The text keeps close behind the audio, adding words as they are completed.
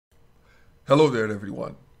Hello there,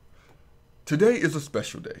 everyone. Today is a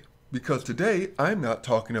special day because today I'm not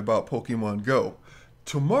talking about Pokemon Go.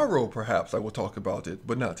 Tomorrow, perhaps, I will talk about it,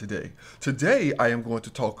 but not today. Today, I am going to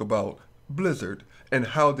talk about Blizzard and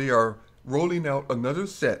how they are rolling out another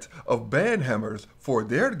set of ban hammers for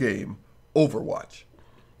their game, Overwatch.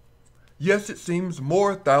 Yes, it seems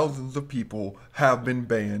more thousands of people have been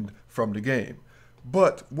banned from the game.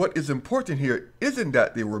 But what is important here isn't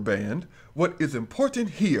that they were banned. What is important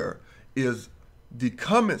here is the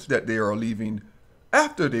comments that they are leaving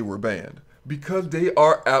after they were banned, because they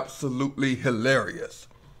are absolutely hilarious.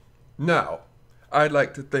 Now, I'd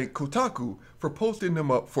like to thank Kotaku for posting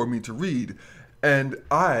them up for me to read, and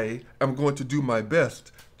I am going to do my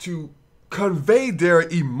best to convey their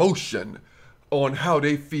emotion on how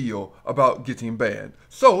they feel about getting banned.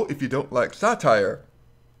 So, if you don't like satire,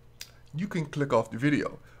 you can click off the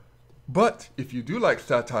video. But if you do like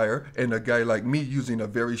satire and a guy like me using a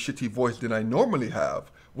very shitty voice than I normally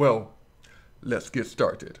have, well, let's get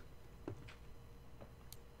started.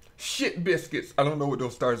 Shit biscuits. I don't know what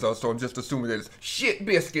those stars are, so I'm just assuming that it's shit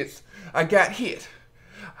biscuits. I got hit.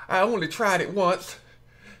 I only tried it once,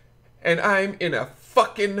 and I'm in a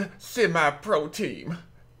fucking semi-pro team.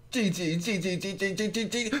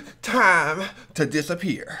 GG. Time to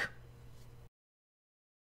disappear.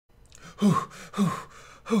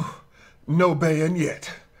 No ban yet.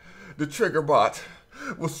 The trigger bot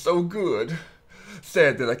was so good.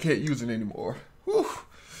 Sad that I can't use it anymore. Whew.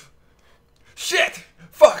 Shit!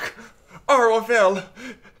 Fuck! RFL!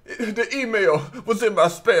 The email was in my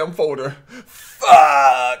spam folder.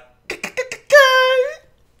 Fuck!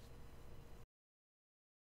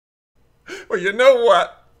 Well, you know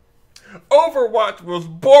what? Overwatch was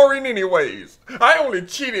boring anyways. I only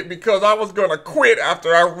cheated because I was gonna quit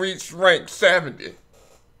after I reached rank 70.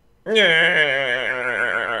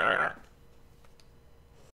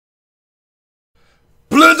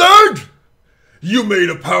 Blizzard! You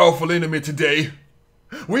made a powerful enemy today.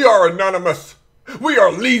 We are anonymous. We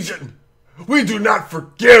are legion. We do not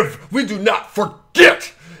forgive. We do not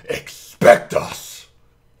forget. Expect us.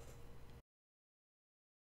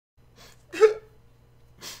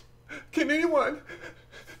 Can anyone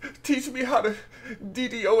teach me how to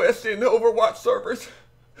DDoS in Overwatch servers?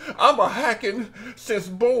 I'm a hacking since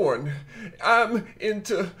born. I'm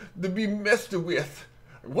into the be messed with.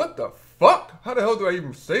 What the fuck? How the hell do I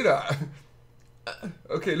even say that?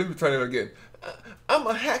 Okay, let me try that again. I'm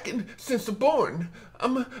a hacking since born.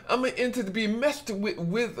 I'm into the be messed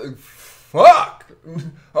with. Fuck.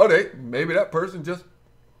 Oh, maybe that person just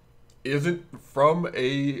isn't from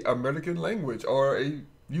a American language or a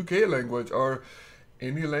UK language or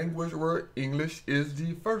any language where English is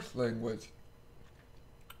the first language.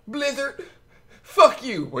 Blizzard, fuck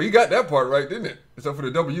you. Well, you got that part right, didn't it? Except for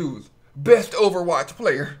the W's. Best Overwatch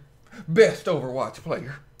player. Best Overwatch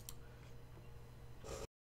player.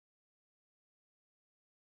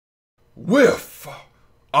 Whiff!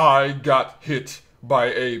 I got hit by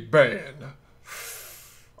a ban.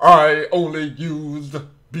 I only used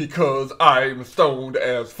because I'm stoned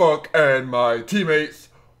as fuck and my teammates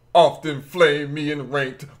often flame me in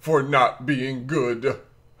ranked for not being good.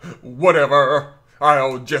 Whatever.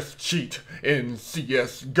 I'll just cheat in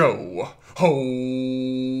CSGO.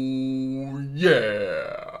 Oh,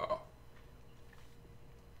 yeah.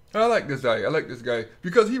 I like this guy.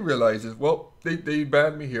 Because he realizes, well, they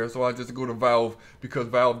banned me here, so I just go to Valve because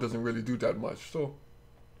Valve doesn't really do that much. So,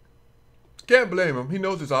 can't blame him. He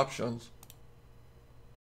knows his options.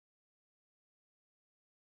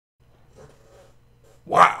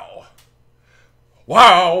 Wow.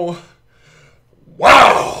 Wow.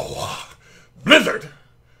 Wow. Blizzard.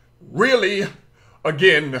 Really?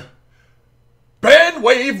 Again. Ban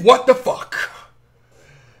wave, what the fuck?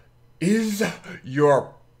 Is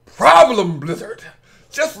your problem, Blizzard?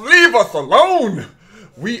 Just leave us alone.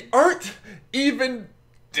 We aren't even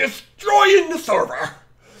destroying the server.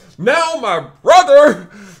 Now my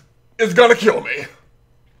brother is gonna kill me.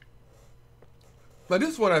 Now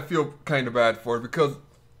this one I feel kind of bad for because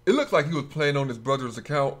it looks like he was playing on his brother's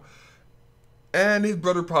account and his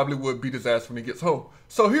brother probably would beat his ass when he gets home.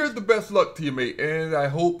 So here's the best luck to you, mate, and I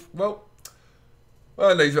hope, well,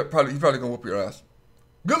 he's probably gonna whoop your ass.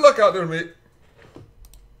 Good luck out there, mate.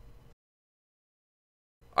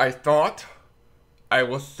 I thought I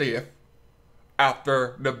was safe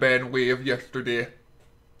after the ban wave yesterday.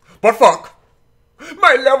 But fuck!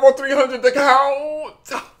 My level 300 account!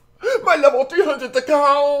 My level 300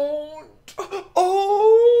 account!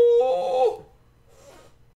 Oh!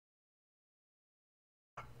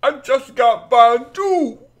 I just got banned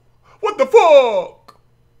too! What the fuck?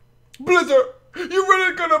 Blizzard, you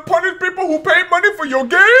really gonna punish people who pay money for your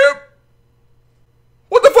game?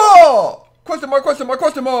 Ball! Question mark, question mark,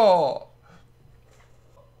 question mark!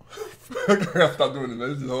 I gotta stop doing this, man.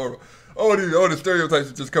 This is horrible. Oh, the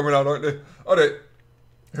stereotypes are just coming out, aren't they? Oh,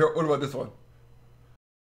 here, what about this one?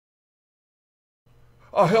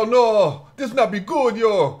 Oh, hell no! This not be good,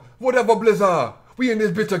 yo! Whatever, Blizzard! We in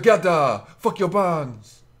this bitch together! Fuck your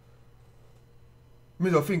bonds!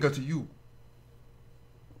 Middle finger to you.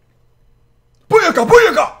 Booyaka!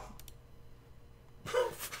 Booyaka!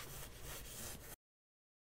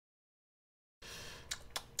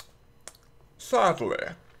 Sadly,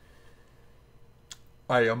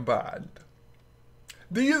 I am bad.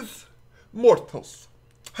 These mortals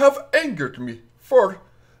have angered me for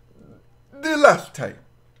the last time.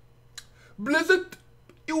 Blizzard,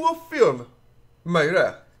 you will feel my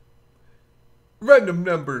wrath. Random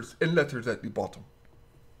numbers and letters at the bottom.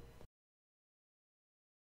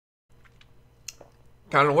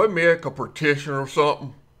 Can we make a petition or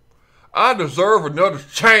something? I deserve another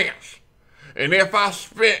chance. And if I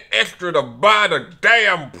spent extra to buy the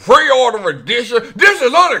damn pre-order edition, this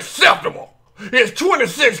is unacceptable. It's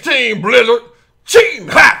 2016, Blizzard. Cheating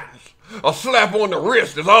happens. A slap on the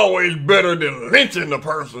wrist is always better than lynching the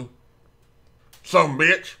person. Some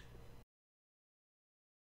bitch.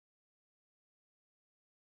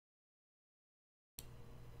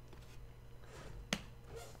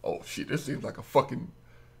 Oh shit, this seems like a fucking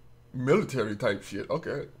military type shit.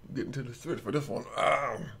 Okay, getting to the switch for this one.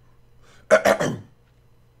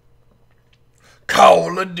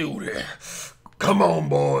 Call of Duty. Come on,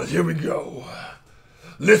 boys, here we go.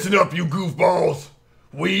 Listen up, you goofballs.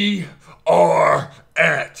 We are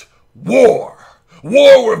at war.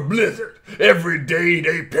 War with Blizzard. Every day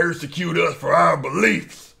they persecute us for our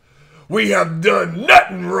beliefs. We have done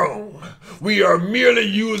nothing wrong. We are merely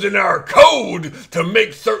using our code to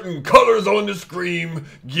make certain colors on the screen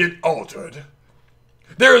get altered.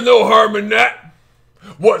 There is no harm in that.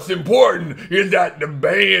 What's important is that the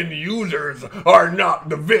banned users are not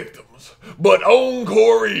the victims, but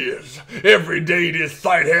Encore is. Every day this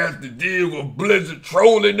site has to deal with Blizzard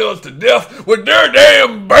trolling us to death with their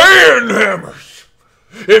damn ban hammers.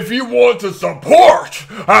 If you want to support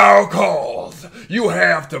our cause, you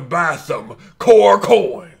have to buy some core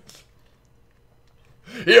coins.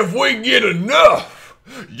 If we get enough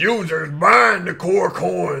users buying the core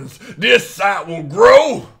coins, this site will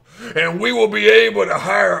grow. And we will be able to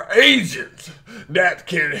hire agents that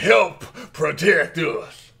can help protect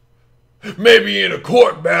us. Maybe in a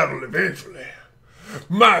court battle eventually.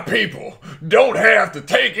 My people don't have to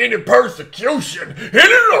take any persecution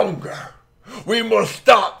any longer. We must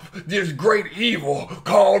stop this great evil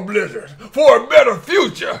called Blizzard for a better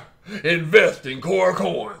future. Invest in core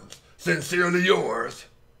coins. Sincerely yours,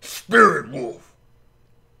 Spirit Wolf.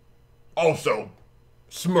 Also,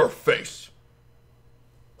 Smurf Face.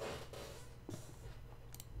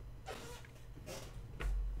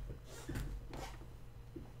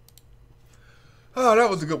 Oh, that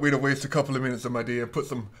was a good way to waste a couple of minutes of my day and put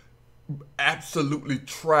some absolutely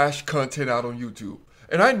trash content out on YouTube.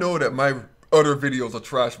 And I know that my other videos are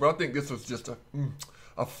trash, but I think this was just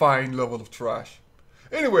a fine level of trash.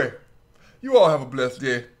 Anyway, you all have a blessed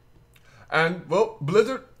day. And, well,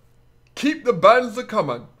 Blizzard, keep the bans a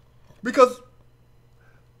coming. Because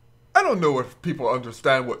I don't know if people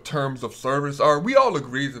understand what terms of service are. We all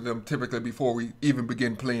agree to them typically before we even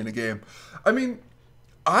begin playing the game. I mean,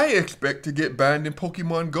 I expect to get banned in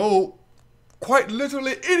Pokemon Go quite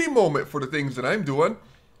literally any moment for the things that I'm doing.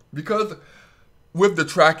 Because with the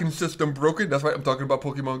tracking system broken, that's right, I'm talking about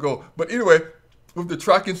Pokemon Go. But anyway, with the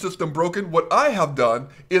tracking system broken, what I have done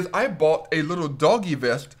is I bought a little doggy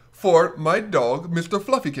vest for my dog, Mr.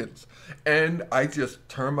 Fluffykins. And I just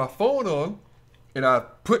turn my phone on, and I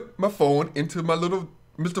put my phone into my little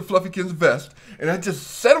Mr. Fluffykins vest, and I just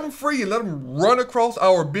set him free and let him run across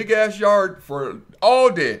our big ass yard for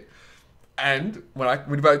all day. And by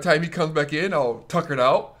the time he comes back in, I'll tuck it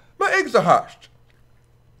out. My eggs are hatched.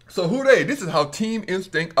 So hooray, this is how Team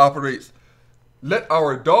Instinct operates. Let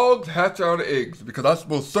our dogs hatch our eggs, because I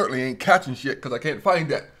most certainly ain't catching shit because I can't find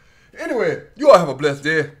that. Anyway, you all have a blessed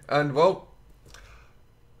day, and well,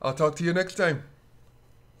 I'll talk to you next time.